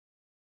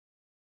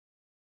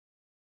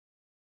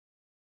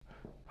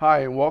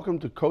Hi, and welcome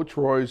to Coach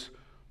Roy's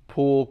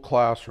Pool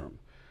Classroom.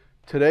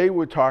 Today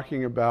we're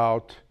talking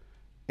about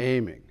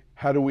aiming.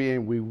 How do we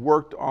aim? We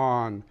worked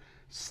on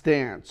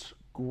stance,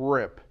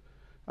 grip,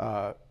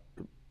 uh,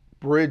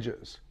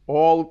 bridges,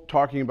 all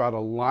talking about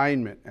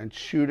alignment and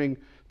shooting,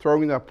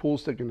 throwing that pool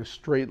stick in a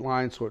straight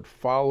line so it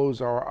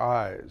follows our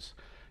eyes.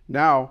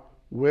 Now,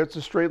 where it's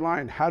a straight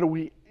line, how do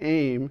we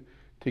aim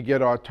to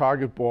get our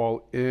target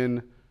ball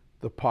in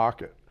the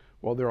pocket?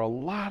 Well, there are a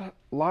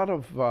lot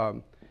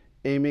of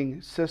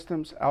aiming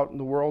systems out in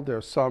the world. There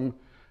are some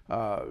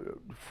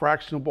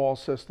fractional ball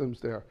systems.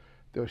 There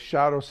are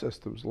shadow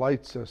systems,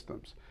 light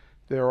systems.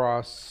 There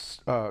are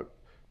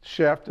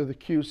shaft of the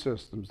cue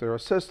systems. There are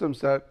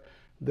systems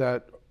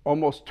that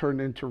almost turn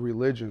into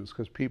religions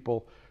because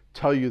people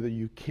tell you that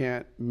you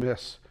can't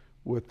miss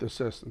with the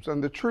systems.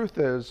 And the truth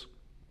is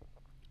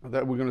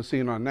that we're going to see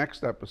in our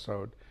next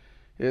episode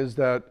is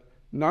that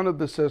none of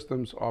the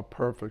systems are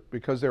perfect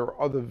because there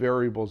are other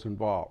variables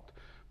involved.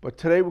 But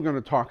today we're going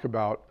to talk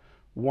about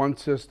one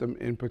system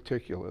in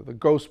particular, the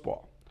Ghost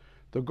Ball.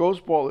 The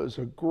Ghost Ball is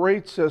a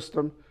great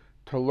system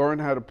to learn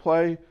how to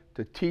play,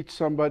 to teach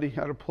somebody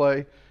how to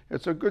play.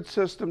 It's a good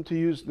system to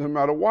use no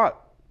matter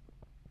what.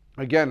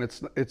 Again,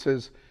 it's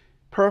as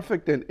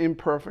perfect and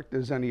imperfect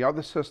as any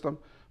other system,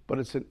 but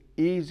it's an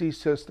easy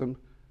system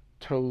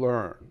to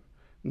learn.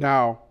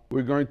 Now,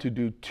 we're going to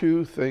do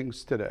two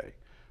things today.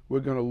 We're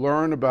going to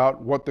learn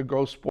about what the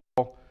Ghost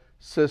Ball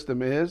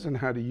system is and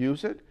how to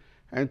use it.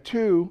 And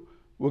two,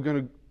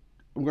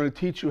 I'm going to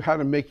teach you how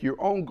to make your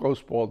own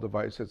Ghost Ball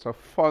device. It's a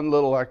fun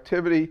little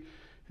activity.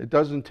 It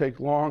doesn't take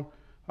long.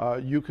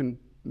 You can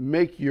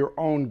make your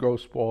own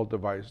Ghost Ball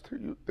device.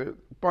 There's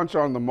a bunch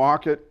on the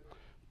market,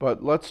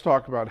 but let's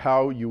talk about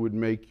how you would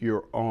make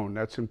your own.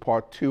 That's in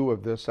part 2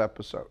 of this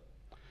episode.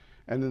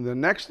 And in the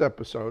next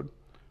episode,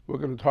 we're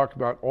going to talk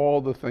about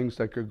all the things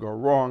that could go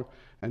wrong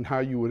and how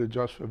you would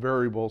adjust for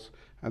variables,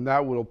 and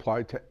that would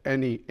apply to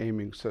any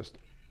aiming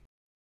system.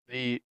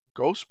 The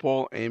Ghost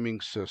Ball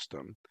aiming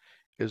system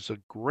is a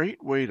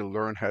great way to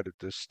learn how to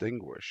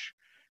distinguish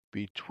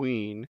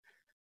between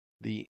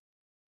the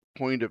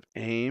point of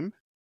aim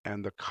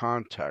and the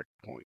contact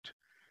point.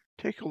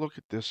 Take a look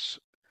at this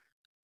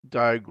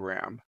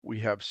diagram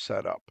we have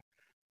set up.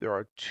 There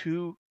are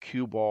two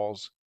cue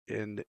balls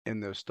in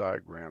this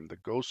diagram. The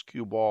Ghost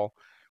cue ball,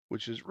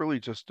 which is really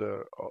just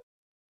a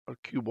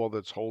cue ball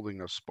that's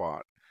holding a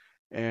spot,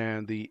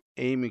 and the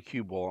aiming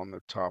cue ball on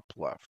the top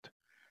left.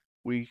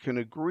 We can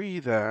agree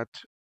that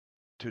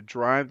to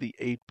drive the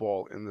 8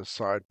 ball in the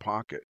side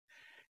pocket,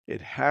 it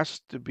has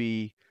to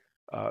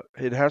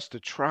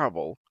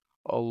travel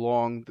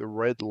along the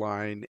red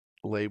line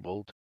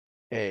labeled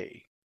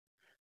A.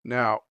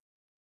 Now,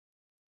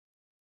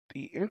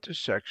 the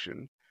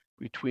intersection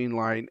between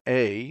line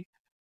A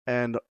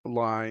and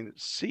line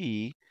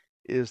C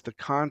is the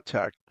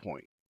contact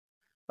point,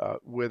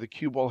 where the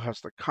cue ball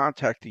has to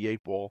contact the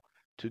 8 ball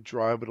to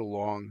drive it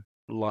along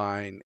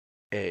line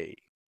A.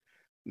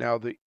 Now,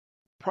 the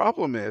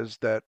problem is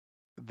that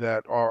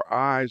our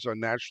eyes are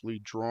naturally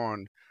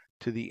drawn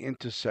to the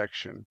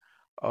intersection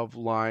of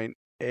line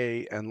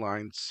A and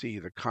line C,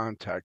 the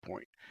contact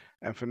point.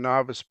 And for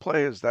novice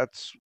players,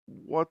 that's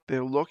what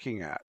they're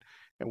looking at.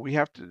 And we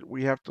have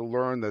to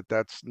learn that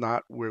that's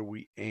not where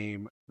we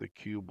aim the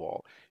cue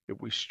ball. If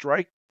we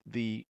strike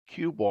the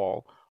cue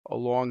ball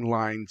along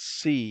line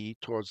C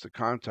towards the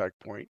contact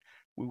point,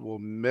 we will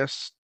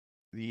miss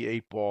the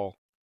 8 ball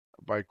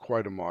by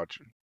quite a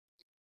margin.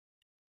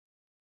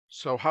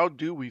 So how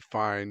do we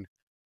find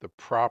the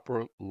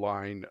proper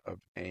line of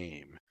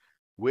aim?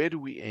 Where do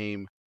we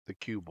aim the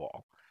cue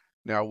ball?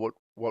 Now, what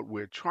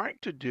we're trying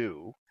to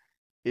do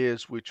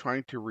is we're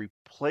trying to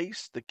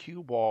replace the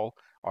cue ball,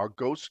 our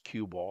ghost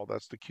cue ball,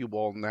 that's the cue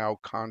ball now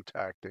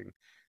contacting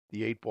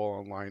the 8 ball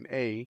on line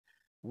A,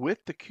 with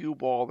the cue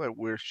ball that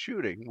we're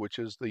shooting, which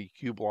is the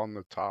cue ball on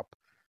the top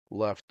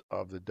left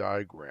of the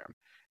diagram.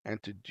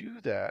 And to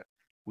do that,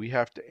 we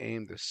have to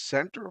aim the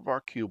center of our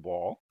cue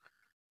ball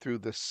through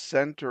the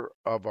center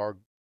of our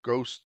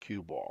ghost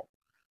cue ball,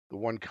 the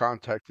one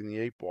contacting the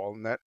 8 ball,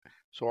 and that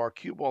so our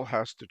cue ball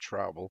has to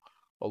travel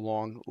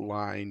along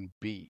line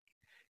B.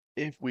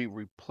 If we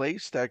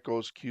replace that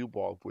ghost cue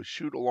ball, if we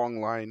shoot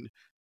along line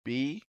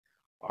B,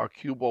 our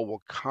cue ball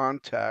will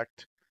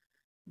contact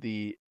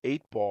the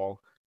 8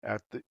 ball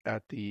at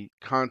the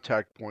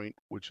contact point,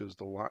 which is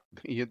the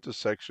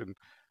intersection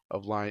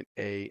of line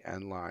A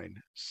and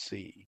line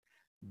C.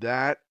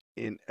 That,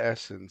 in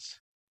essence,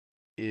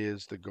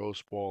 is the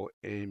ghost ball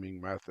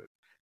aiming method.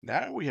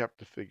 Now we have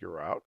to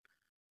figure out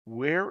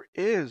where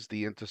is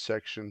the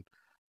intersection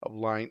of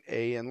line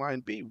A and line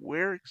B?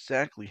 Where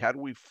exactly? How do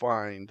we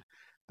find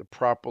the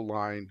proper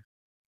line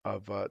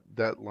of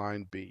that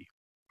line B?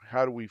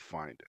 How do we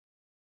find it?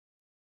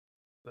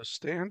 The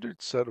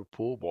standard set of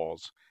pool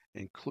balls,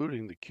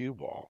 including the cue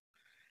ball,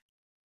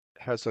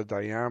 has a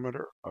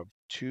diameter of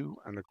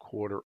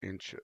 2¼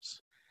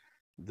 inches.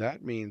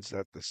 That means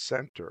that the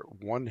center,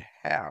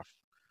 1/2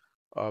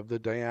 of the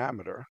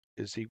diameter,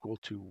 is equal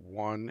to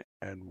 1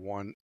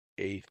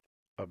 1/8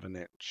 of an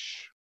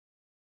inch.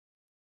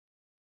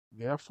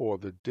 Therefore,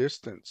 the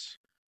distance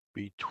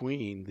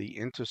between the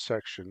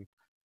intersection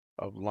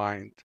of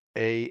lines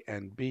A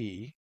and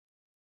B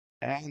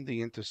and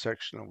the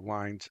intersection of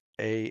lines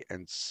A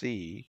and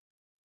C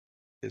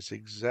is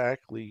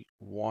exactly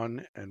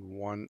 1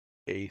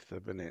 1/8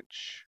 of an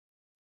inch.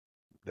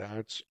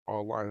 That's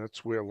our line.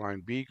 That's where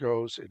line B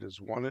goes. It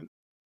is 1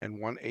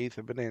 1/8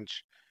 of an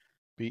inch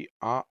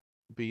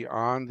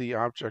beyond the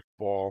object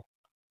ball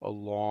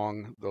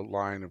along the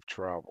line of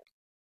travel.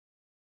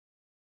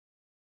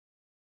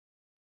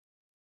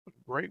 A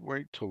great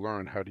way to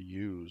learn how to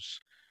use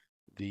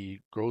the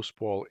ghost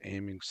ball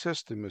aiming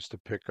system is to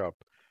pick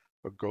up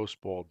a ghost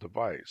ball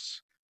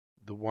device.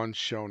 The one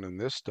shown in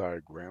this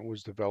diagram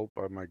was developed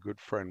by my good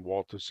friend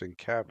Walter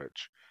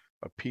Sienkiewicz,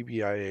 a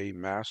PBIA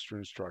master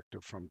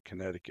instructor from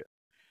Connecticut.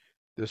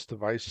 This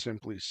device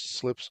simply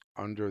slips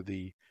under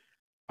the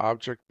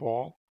object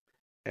ball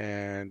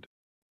and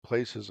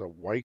places a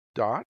white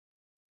dot,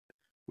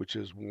 which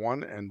is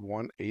 1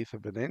 1/8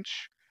 of an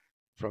inch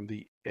from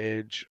the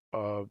edge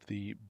of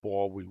the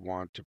ball we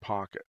want to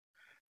pocket.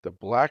 The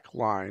black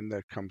line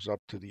that comes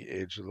up to the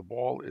edge of the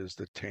ball is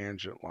the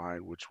tangent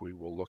line, which we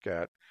will look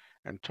at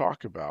and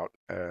talk about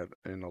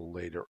in a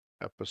later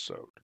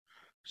episode.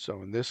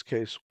 So in this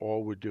case,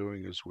 all we're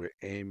doing is we're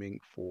aiming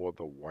for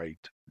the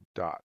white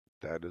dot.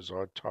 That is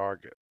our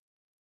target.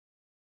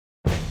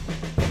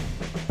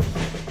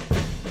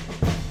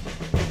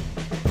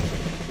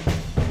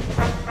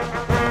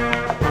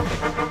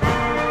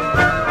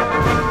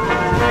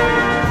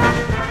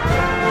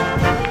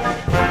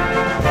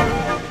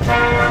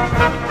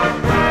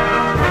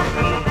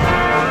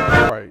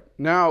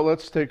 Now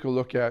let's take a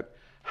look at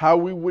how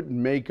we would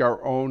make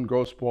our own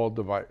ghost ball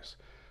device.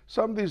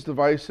 Some of these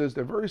devices,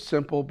 they're very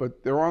simple,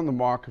 but they're on the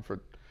market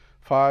for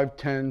 $5,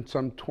 $10,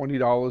 some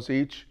 $20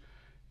 each.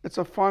 It's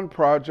a fun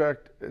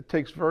project. It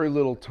takes very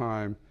little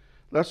time.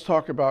 Let's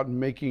talk about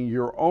making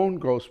your own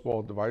ghost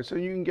ball device,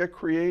 and you can get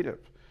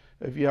creative.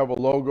 If you have a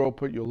logo,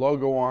 put your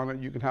logo on it.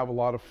 You can have a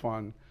lot of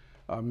fun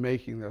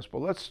making this. But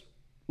let's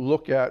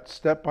look at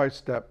step by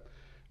step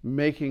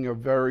making a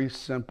very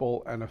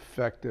simple and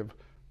effective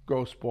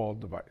ghost ball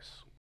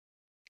device.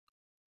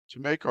 To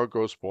make our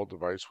ghost ball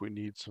device, we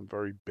need some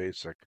very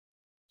basic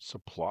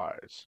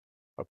supplies.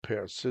 A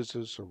pair of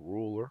scissors, a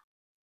ruler,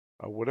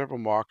 whatever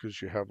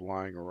markers you have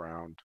lying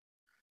around,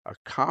 a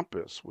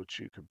compass, which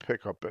you can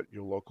pick up at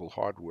your local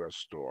hardware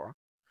store,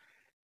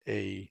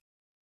 the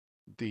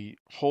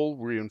hole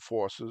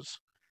reinforcers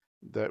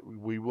that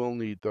we will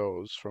need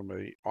those from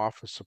a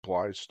office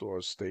supply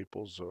store,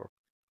 Staples or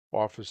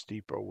Office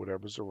Depot,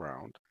 whatever's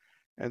around.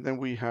 And then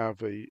we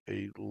have a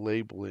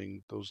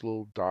labeling. Those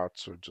little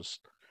dots are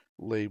just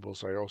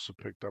labels I also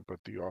picked up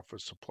at the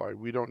office supply.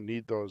 We don't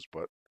need those,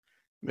 but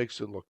makes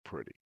it look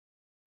pretty.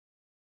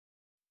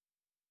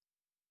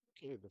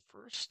 Okay, the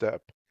first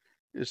step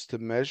is to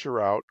measure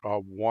out our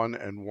 1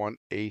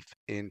 1/8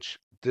 inch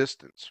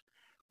distance.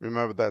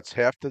 Remember, that's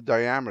half the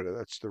diameter,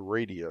 that's the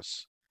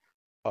radius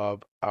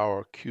of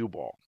our cue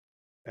ball.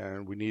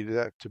 And we need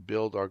that to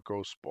build our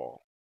ghost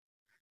ball.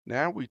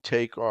 Now we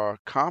take our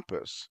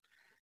compass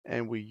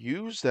and we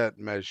use that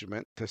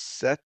measurement to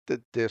set the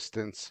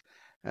distance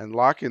and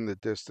lock in the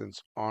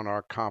distance on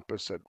our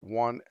compass at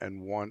 1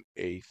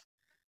 1/8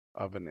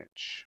 of an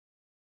inch.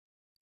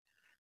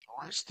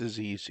 The rest is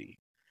easy.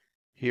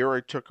 Here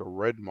I took a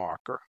red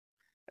marker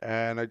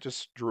and I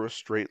just drew a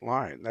straight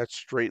line. That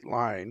straight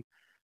line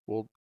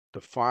will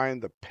define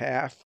the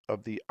path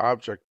of the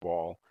object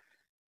ball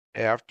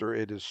after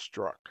it is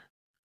struck.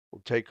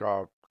 We'll take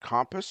our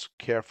compass,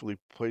 carefully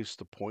place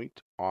the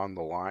point on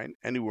the line,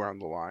 anywhere on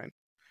the line.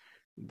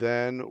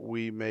 Then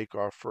we make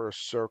our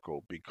first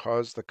circle.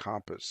 Because the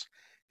compass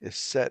is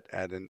set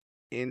at 1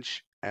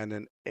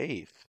 1/8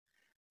 inches,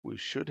 we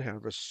should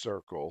have a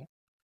circle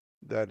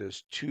that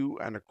is 2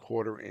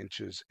 1/4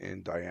 inches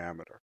in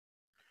diameter.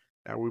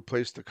 Now we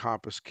place the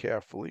compass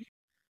carefully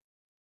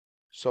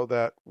so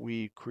that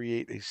we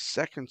create a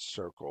second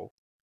circle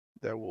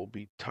that will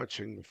be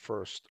touching the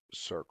first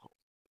circle.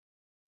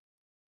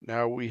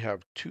 Now we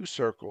have two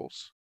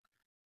circles,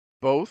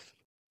 both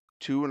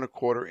 2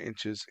 1/4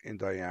 inches in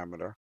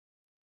diameter,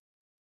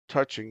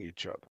 touching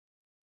each other.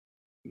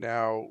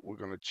 Now we're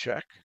going to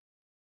check.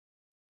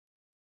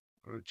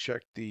 I'm going to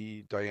check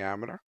the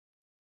diameter,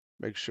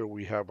 make sure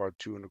we have our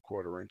 2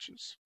 1/4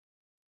 inches,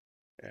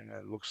 and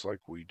it looks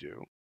like we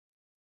do.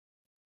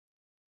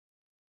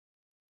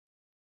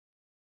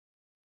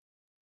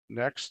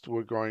 Next,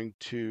 we're going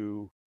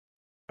to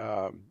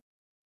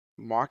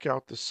mark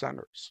out the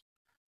centers.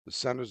 The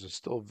centers are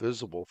still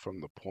visible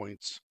from the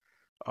points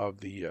of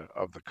the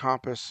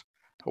compass.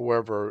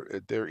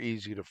 However, they're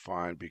easy to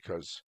find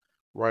because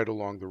right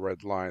along the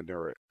red line,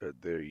 they're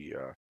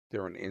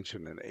 1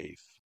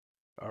 1/8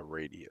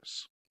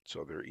 radius,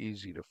 so they're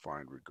easy to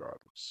find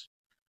regardless.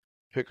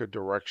 Pick a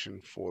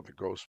direction for the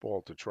ghost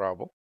ball to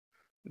travel.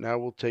 Now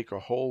we'll take a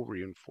hole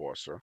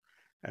reinforcer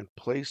and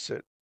place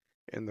it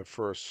in the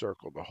first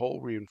circle. The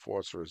hole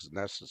reinforcer is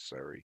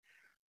necessary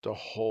to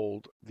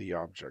hold the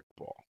object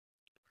ball.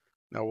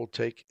 Now we'll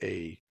take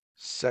a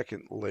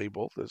second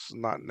label. This is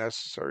not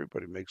necessary,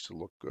 but it makes it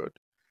look good.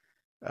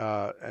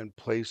 And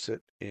place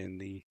it in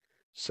the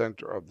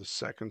center of the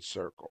second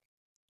circle.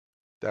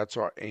 That's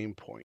our aim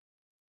point.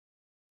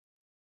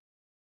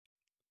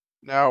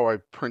 Now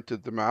I've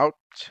printed them out.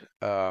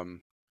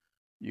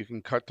 You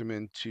can cut them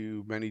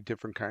into many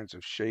different kinds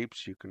of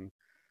shapes. You can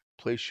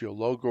place your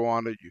logo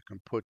on it. You can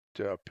put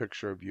a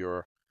picture of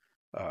your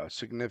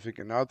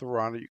significant other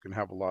on it. You can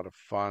have a lot of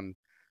fun.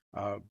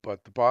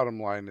 But the bottom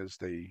line is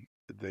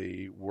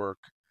they work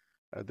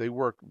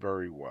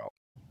very well.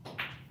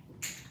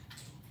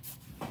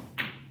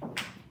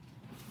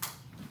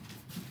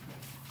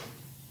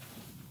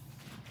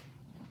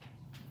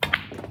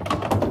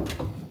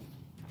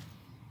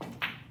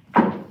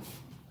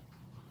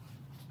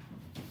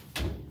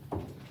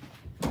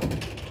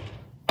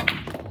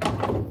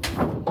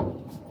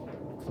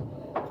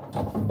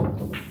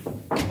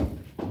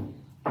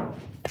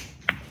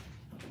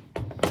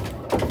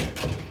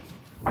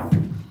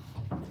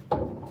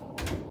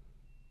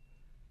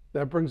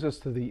 That brings us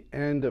to the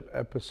end of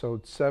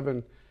episode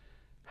 7,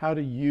 how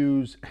to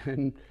use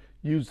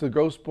the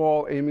ghost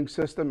ball aiming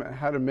system and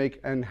how to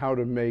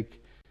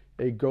make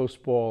a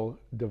ghost ball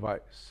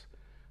device.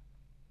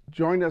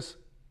 Join us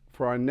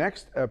for our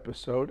next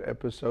episode,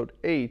 episode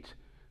 8,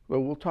 where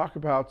we'll talk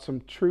about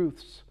some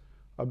truths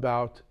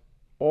about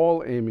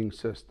all aiming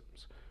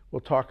systems.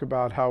 We'll talk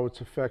about how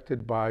it's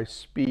affected by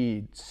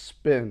speed,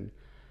 spin,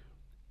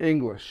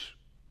 English.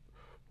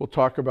 We'll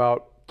talk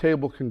about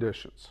table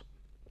conditions.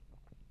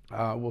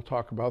 We'll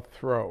talk about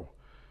throw.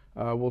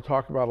 We'll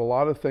talk about a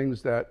lot of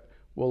things that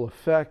will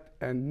affect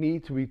and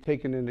need to be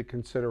taken into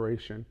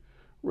consideration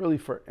really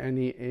for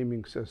any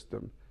aiming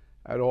system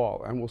at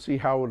all. And we'll see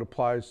how it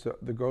applies to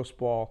the ghost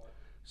ball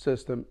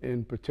system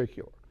in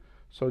particular.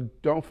 So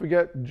don't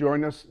forget,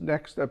 join us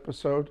next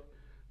episode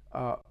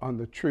on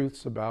the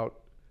truths about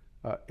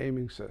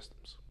aiming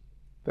systems.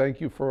 Thank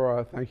you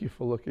for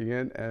looking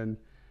in, and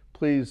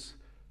please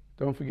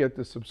don't forget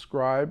to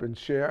subscribe and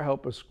share.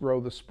 Help us grow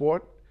the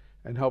sport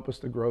and help us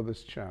to grow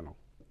this channel.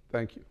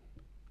 Thank you.